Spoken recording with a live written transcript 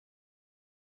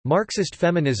Marxist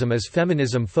feminism is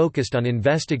feminism focused on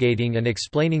investigating and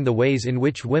explaining the ways in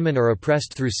which women are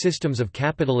oppressed through systems of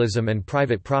capitalism and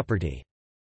private property.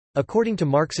 According to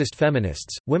Marxist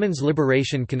feminists, women's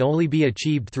liberation can only be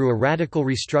achieved through a radical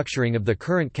restructuring of the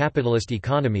current capitalist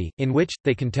economy, in which,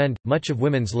 they contend, much of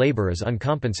women's labor is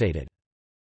uncompensated.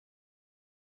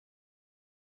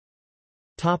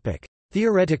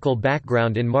 Theoretical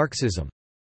background in Marxism.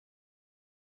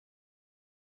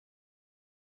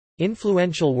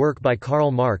 Influential work by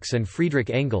Karl Marx and Friedrich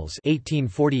Engels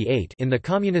 (1848) in the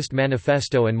Communist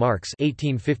Manifesto and Marx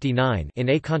 (1859) in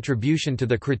A Contribution to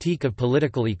the Critique of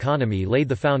Political Economy laid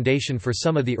the foundation for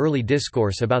some of the early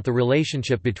discourse about the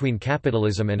relationship between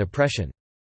capitalism and oppression.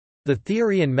 The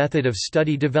theory and method of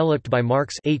study developed by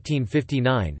Marx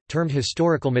 (1859), termed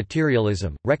historical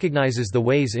materialism, recognizes the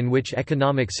ways in which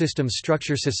economic systems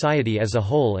structure society as a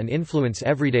whole and influence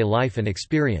everyday life and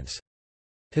experience.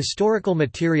 Historical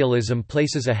materialism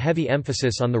places a heavy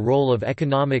emphasis on the role of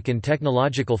economic and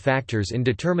technological factors in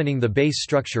determining the base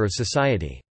structure of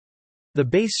society. The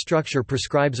base structure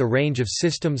prescribes a range of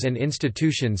systems and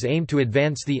institutions aimed to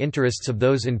advance the interests of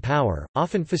those in power,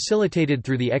 often facilitated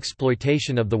through the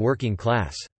exploitation of the working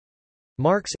class.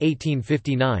 Marx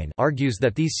 (1859) argues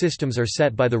that these systems are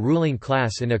set by the ruling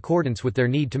class in accordance with their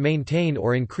need to maintain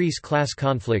or increase class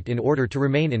conflict in order to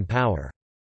remain in power.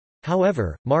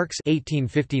 However, Marx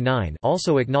 (1859)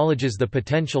 also acknowledges the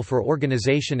potential for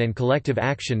organization and collective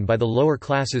action by the lower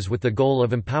classes with the goal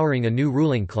of empowering a new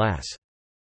ruling class.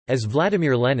 As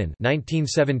Vladimir Lenin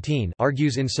 (1917)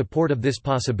 argues in support of this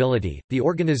possibility, the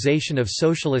organization of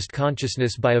socialist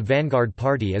consciousness by a vanguard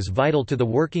party is vital to the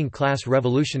working class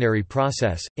revolutionary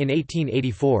process. In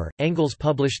 1884, Engels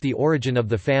published The Origin of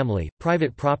the Family,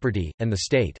 Private Property, and the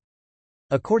State.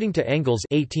 According to Engels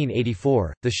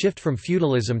 (1884), the shift from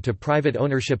feudalism to private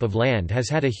ownership of land has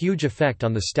had a huge effect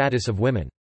on the status of women.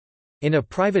 In a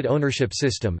private ownership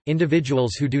system,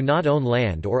 individuals who do not own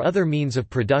land or other means of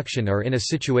production are in a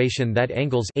situation that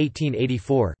Engels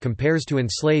 (1884) compares to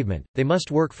enslavement. They must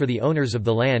work for the owners of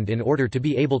the land in order to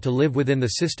be able to live within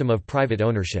the system of private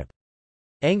ownership.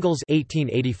 Engels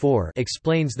 (1884)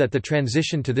 explains that the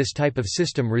transition to this type of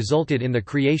system resulted in the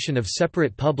creation of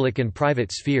separate public and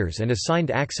private spheres and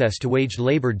assigned access to waged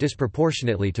labor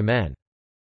disproportionately to men.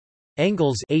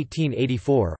 Engels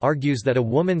 (1884) argues that a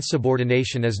woman's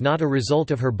subordination is not a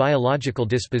result of her biological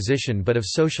disposition but of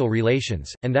social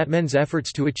relations, and that men's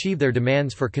efforts to achieve their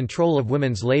demands for control of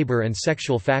women's labor and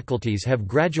sexual faculties have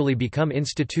gradually become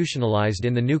institutionalized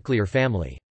in the nuclear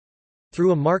family.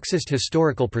 Through a Marxist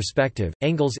historical perspective,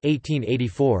 Engels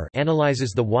 (1884)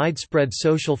 analyzes the widespread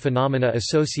social phenomena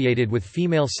associated with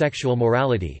female sexual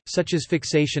morality, such as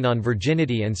fixation on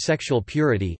virginity and sexual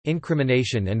purity,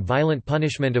 incrimination and violent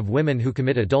punishment of women who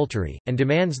commit adultery, and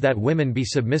demands that women be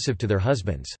submissive to their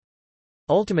husbands.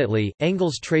 Ultimately,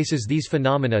 Engels traces these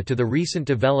phenomena to the recent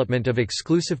development of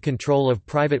exclusive control of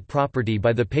private property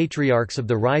by the patriarchs of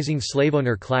the rising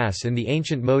slaveowner class in the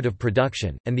ancient mode of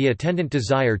production, and the attendant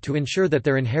desire to ensure that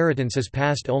their inheritance is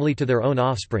passed only to their own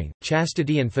offspring.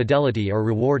 Chastity and fidelity are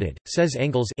rewarded, says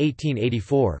Engels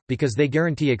 (1884), because they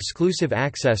guarantee exclusive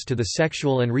access to the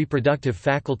sexual and reproductive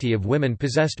faculty of women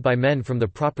possessed by men from the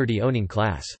property-owning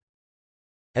class.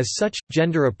 As such,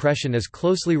 gender oppression is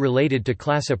closely related to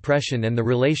class oppression, and the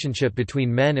relationship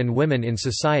between men and women in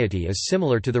society is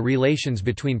similar to the relations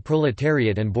between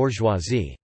proletariat and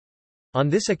bourgeoisie. On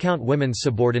this account, women's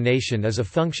subordination is a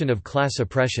function of class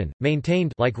oppression,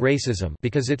 maintained like racism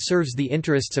because it serves the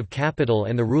interests of capital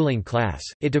and the ruling class.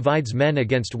 It divides men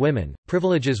against women,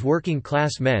 privileges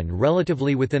working-class men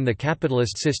relatively within the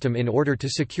capitalist system in order to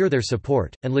secure their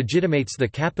support, and legitimates the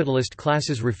capitalist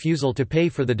class's refusal to pay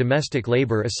for the domestic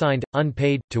labor assigned,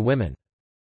 unpaid, to women.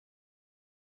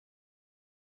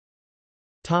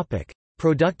 Topic: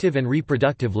 Productive and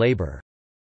reproductive labor.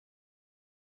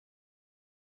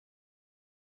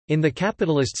 In the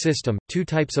capitalist system, two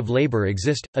types of labor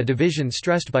exist, a division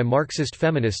stressed by Marxist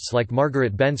feminists like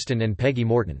Margaret Benston and Peggy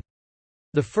Morton.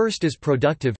 The first is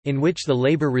productive, in which the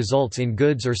labor results in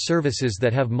goods or services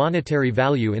that have monetary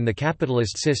value in the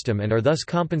capitalist system and are thus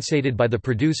compensated by the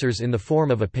producers in the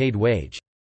form of a paid wage.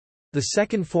 The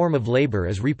second form of labor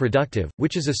is reproductive,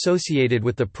 which is associated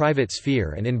with the private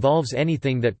sphere and involves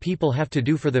anything that people have to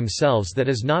do for themselves that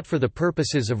is not for the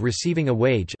purposes of receiving a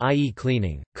wage, i.e.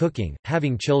 cleaning, cooking,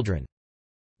 having children.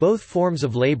 Both forms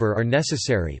of labor are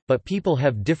necessary, but people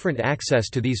have different access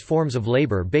to these forms of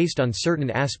labor based on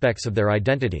certain aspects of their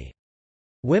identity.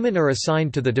 Women are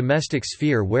assigned to the domestic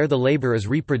sphere where the labor is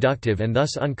reproductive and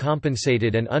thus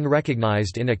uncompensated and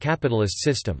unrecognized in a capitalist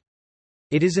system.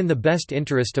 It is in the best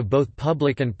interest of both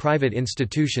public and private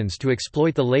institutions to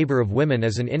exploit the labor of women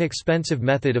as an inexpensive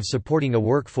method of supporting a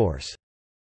workforce.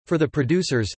 For the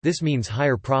producers, this means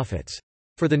higher profits.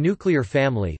 For the nuclear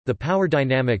family, the power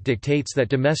dynamic dictates that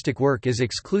domestic work is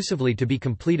exclusively to be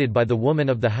completed by the woman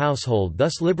of the household,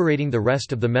 thus liberating the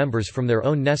rest of the members from their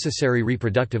own necessary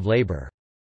reproductive labor.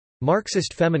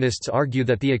 Marxist feminists argue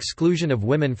that the exclusion of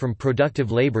women from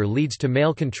productive labor leads to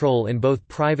male control in both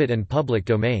private and public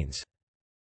domains.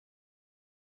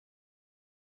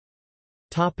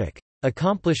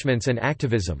 Accomplishments and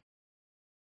activism.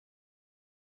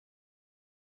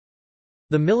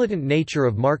 The militant nature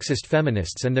of Marxist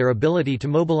feminists and their ability to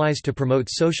mobilize to promote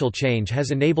social change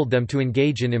has enabled them to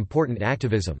engage in important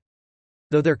activism.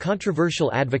 Though their controversial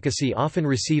advocacy often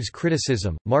receives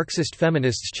criticism, Marxist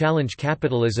feminists challenge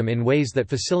capitalism in ways that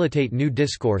facilitate new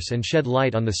discourse and shed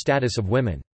light on the status of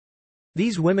women.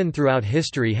 These women throughout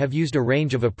history have used a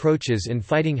range of approaches in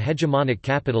fighting hegemonic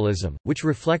capitalism, which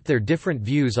reflect their different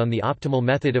views on the optimal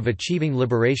method of achieving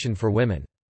liberation for women.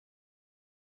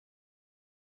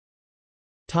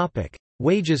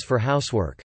 Wages for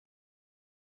housework.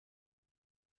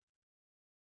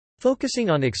 Focusing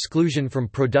on exclusion from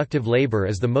productive labor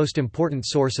as the most important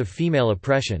source of female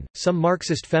oppression, some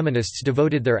Marxist feminists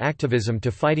devoted their activism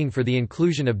to fighting for the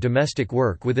inclusion of domestic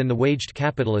work within the waged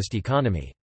capitalist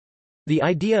economy. The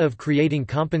idea of creating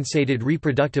compensated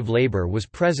reproductive labor was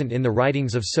present in the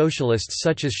writings of socialists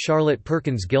such as Charlotte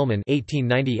Perkins Gilman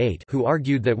 (1898), who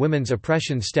argued that women's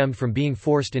oppression stemmed from being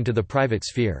forced into the private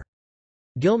sphere.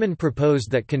 Gilman proposed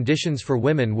that conditions for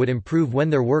women would improve when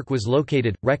their work was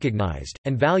located, recognized,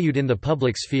 and valued in the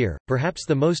public sphere. Perhaps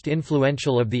the most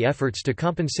influential of the efforts to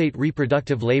compensate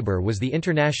reproductive labor was the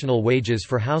International Wages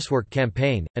for Housework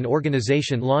campaign, an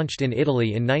organization launched in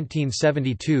Italy in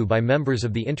 1972 by members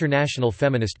of the International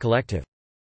Feminist Collective.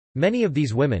 Many of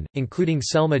these women, including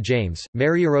Selma James,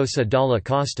 Mariarosa Dalla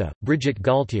Costa, Brigitte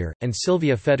Galtier, and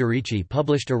Silvia Federici,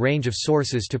 published a range of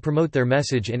sources to promote their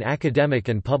message in academic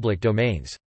and public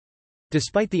domains.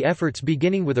 Despite the efforts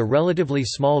beginning with a relatively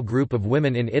small group of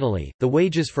women in Italy, the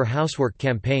Wages for Housework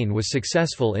campaign was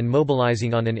successful in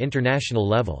mobilizing on an international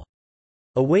level.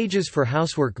 A Wages for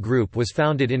Housework group was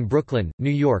founded in Brooklyn, New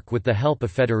York with the help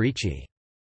of Federici.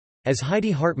 As Heidi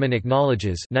Hartman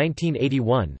acknowledges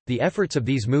 1981, the efforts of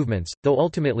these movements, though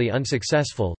ultimately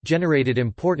unsuccessful, generated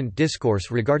important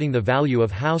discourse regarding the value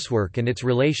of housework and its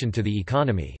relation to the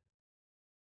economy.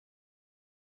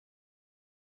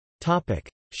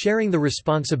 Sharing the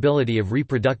responsibility of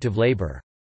reproductive labor.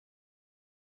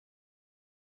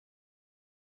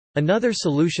 Another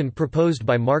solution proposed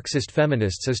by Marxist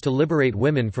feminists is to liberate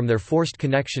women from their forced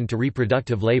connection to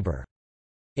reproductive labor.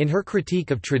 In her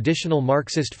critique of traditional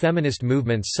Marxist feminist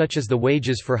movements such as the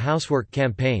Wages for Housework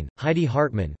campaign, Heidi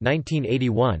Hartman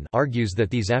 (1981) argues that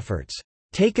these efforts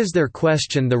take as their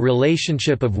question the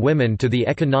relationship of women to the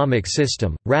economic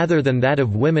system, rather than that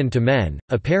of women to men,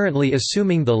 apparently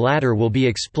assuming the latter will be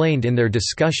explained in their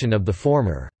discussion of the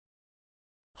former.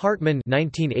 Hartman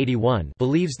 (1981)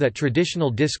 believes that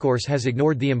traditional discourse has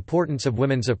ignored the importance of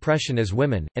women's oppression as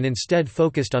women, and instead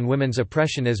focused on women's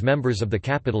oppression as members of the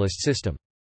capitalist system.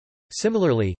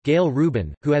 Similarly, Gail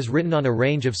Rubin, who has written on a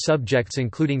range of subjects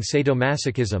including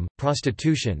sadomasochism,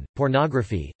 prostitution,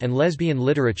 pornography, and lesbian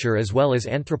literature as well as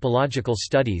anthropological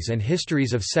studies and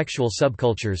histories of sexual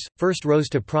subcultures, first rose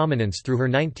to prominence through her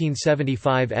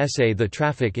 1975 essay The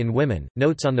Traffic in Women,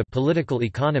 Notes on the Political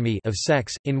Economy of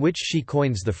Sex, in which she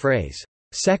coins the phrase,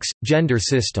 sex-gender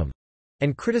system,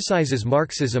 and criticizes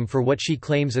Marxism for what she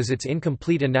claims is its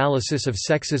incomplete analysis of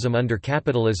sexism under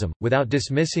capitalism, without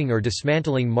dismissing or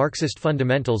dismantling Marxist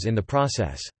fundamentals in the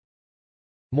process.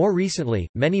 More recently,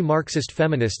 many Marxist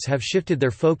feminists have shifted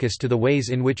their focus to the ways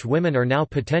in which women are now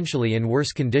potentially in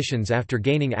worse conditions after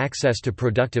gaining access to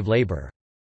productive labor.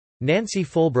 Nancy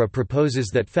Folbra proposes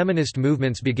that feminist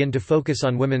movements begin to focus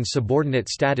on women's subordinate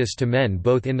status to men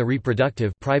both in the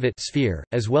reproductive private sphere,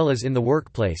 as well as in the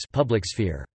workplace public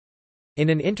sphere. In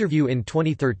an interview in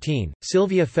 2013,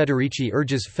 Silvia Federici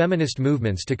urges feminist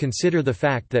movements to consider the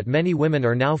fact that many women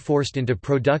are now forced into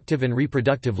productive and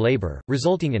reproductive labor,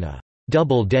 resulting in a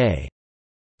double day.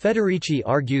 Federici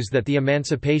argues that the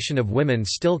emancipation of women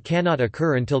still cannot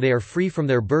occur until they are free from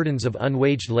their burdens of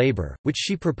unwaged labor, which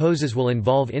she proposes will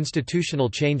involve institutional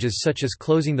changes such as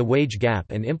closing the wage gap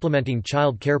and implementing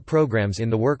child care programs in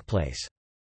the workplace.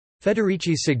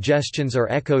 Federici's suggestions are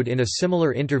echoed in a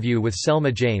similar interview with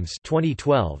Selma James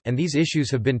 2012, and these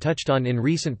issues have been touched on in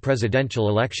recent presidential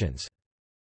elections.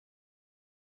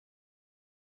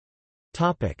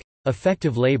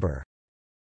 Effective labor.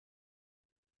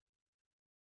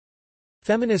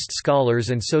 Feminist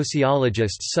scholars and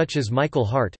sociologists such as Michael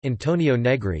Hart, Antonio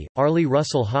Negri, Arlie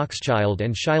Russell Hochschild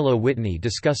and Shiloh Whitney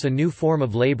discuss a new form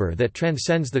of labor that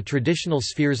transcends the traditional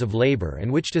spheres of labor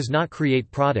and which does not create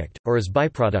product, or is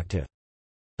byproductive.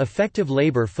 Effective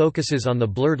labor focuses on the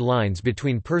blurred lines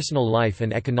between personal life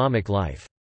and economic life.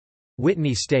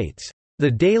 Whitney states, "The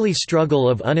daily struggle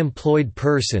of unemployed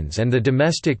persons and the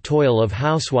domestic toil of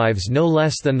housewives no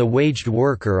less than the waged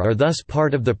worker are thus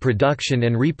part of the production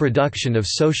and reproduction of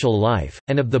social life,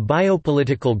 and of the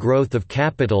biopolitical growth of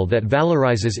capital that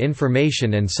valorizes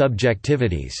information and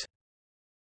subjectivities."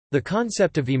 The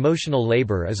concept of emotional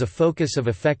labor is a focus of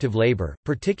effective labor,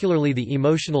 particularly the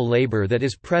emotional labor that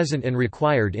is present and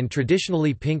required in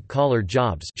traditionally pink-collar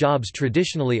jobs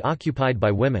traditionally occupied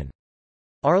by women.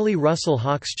 Arlie Russell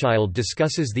Hochschild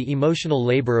discusses the emotional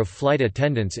labor of flight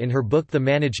attendants in her book The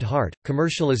Managed Heart,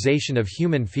 Commercialization of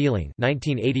Human Feeling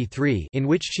 1983, in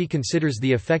which she considers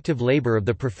the effective labor of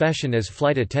the profession as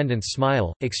flight attendants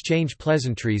smile, exchange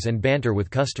pleasantries and banter with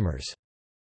customers.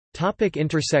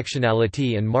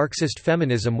 Intersectionality and Marxist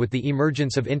feminism. With the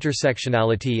emergence of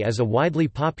intersectionality as a widely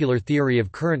popular theory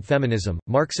of current feminism,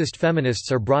 Marxist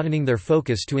feminists are broadening their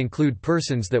focus to include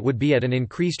persons that would be at an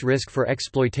increased risk for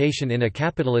exploitation in a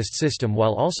capitalist system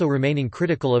while also remaining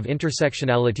critical of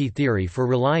intersectionality theory for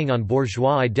relying on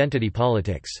bourgeois identity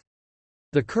politics.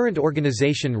 The current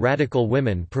organization Radical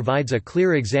Women provides a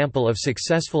clear example of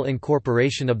successful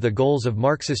incorporation of the goals of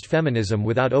Marxist feminism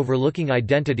without overlooking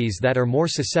identities that are more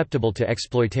susceptible to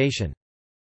exploitation.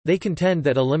 They contend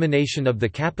that elimination of the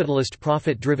capitalist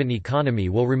profit-driven economy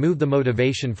will remove the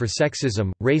motivation for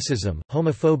sexism, racism,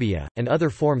 homophobia, and other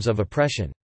forms of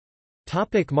oppression.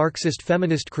 Marxist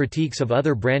feminist critiques of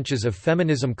other branches of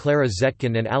feminism. Clara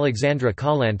Zetkin and Alexandra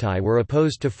Kollontai were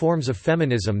opposed to forms of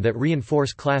feminism that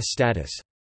reinforce class status.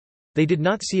 They did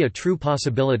not see a true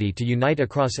possibility to unite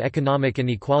across economic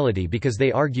inequality because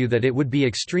they argue that it would be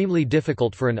extremely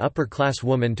difficult for an upper-class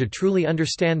woman to truly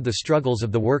understand the struggles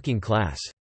of the working class.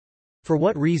 For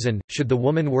what reason, should the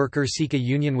woman worker seek a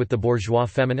union with the bourgeois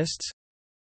feminists?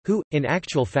 Who, in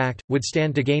actual fact, would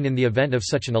stand to gain in the event of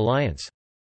such an alliance?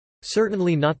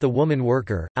 Certainly not the woman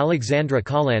worker. Alexandra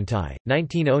Kollontai,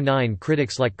 1909.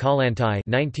 Critics like Kollontai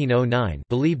 1909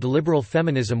 believed liberal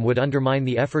feminism would undermine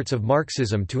the efforts of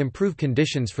Marxism to improve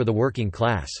conditions for the working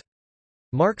class.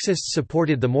 Marxists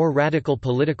supported the more radical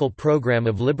political program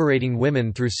of liberating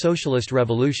women through socialist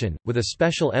revolution, with a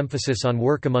special emphasis on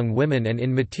work among women and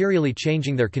in materially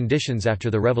changing their conditions after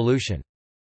the revolution.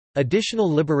 Additional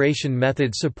liberation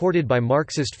methods supported by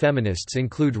Marxist feminists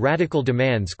include radical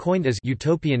demands coined as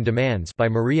utopian demands by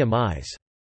Maria Mies.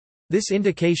 This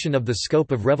indication of the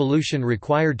scope of revolution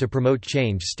required to promote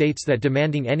change states that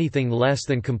demanding anything less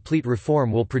than complete reform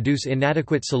will produce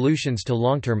inadequate solutions to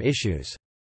long-term issues.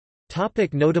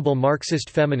 Notable Marxist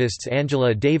feminists: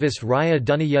 Angela Davis, Raya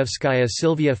Dunayevskaya,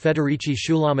 Sylvia Federici,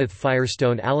 Shulamith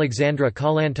Firestone, Alexandra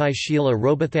Kollontai, Sheila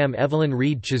Robotham, Evelyn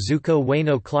Reed, Chizuko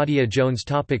Ueno, Claudia Jones.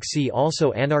 See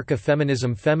also: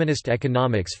 Anarcha-feminism, feminist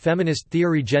economics, feminist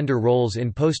theory, gender roles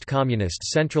in post-communist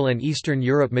Central and Eastern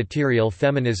Europe, material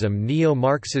feminism,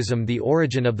 neo-Marxism, the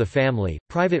origin of the family,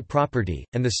 private property,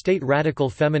 and the state, radical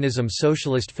feminism,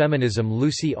 socialist feminism,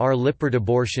 Lucy R. Lippert,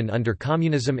 abortion under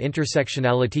communism,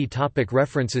 intersectionality.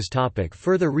 References.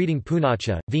 Further reading: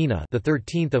 Punacha, Veena, the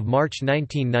 13th of March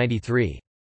 1993.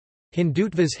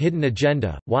 Hindutva's Hidden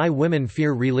Agenda: Why Women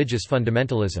Fear Religious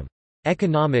Fundamentalism.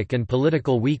 Economic and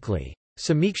Political Weekly.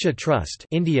 Samiksha Trust,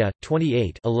 India,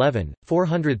 28 11,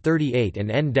 438 and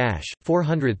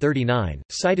n-439,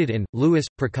 cited in Lewis,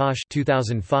 Prakash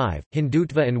 2005,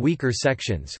 Hindutva and Weaker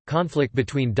Sections: Conflict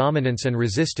Between Dominance and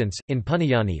Resistance, in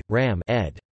Puniyani, Ram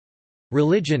ed.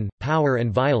 Religion, Power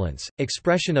and Violence,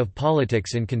 Expression of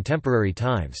Politics in Contemporary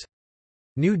Times.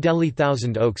 New Delhi.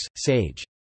 Thousand Oaks, Sage.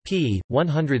 p.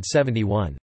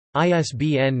 171.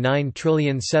 ISBN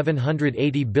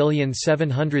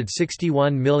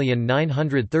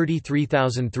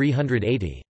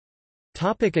 9780761933380.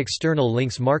 External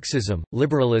links: Marxism,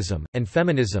 Liberalism, and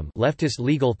Feminism, Leftist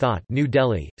Legal Thought, New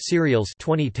Delhi, Serials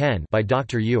 2010 by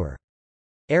Dr. Ewer.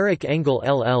 Eric Engel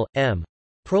LL.M.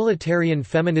 Proletarian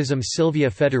Feminism. Sylvia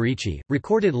Federici,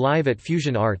 recorded live at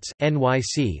Fusion Arts,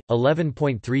 NYC,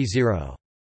 11.30.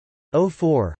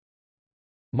 04.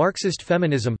 Marxist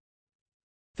Feminism.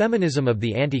 Feminism of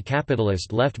the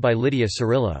Anti-Capitalist Left by Lydia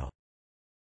Cirillo.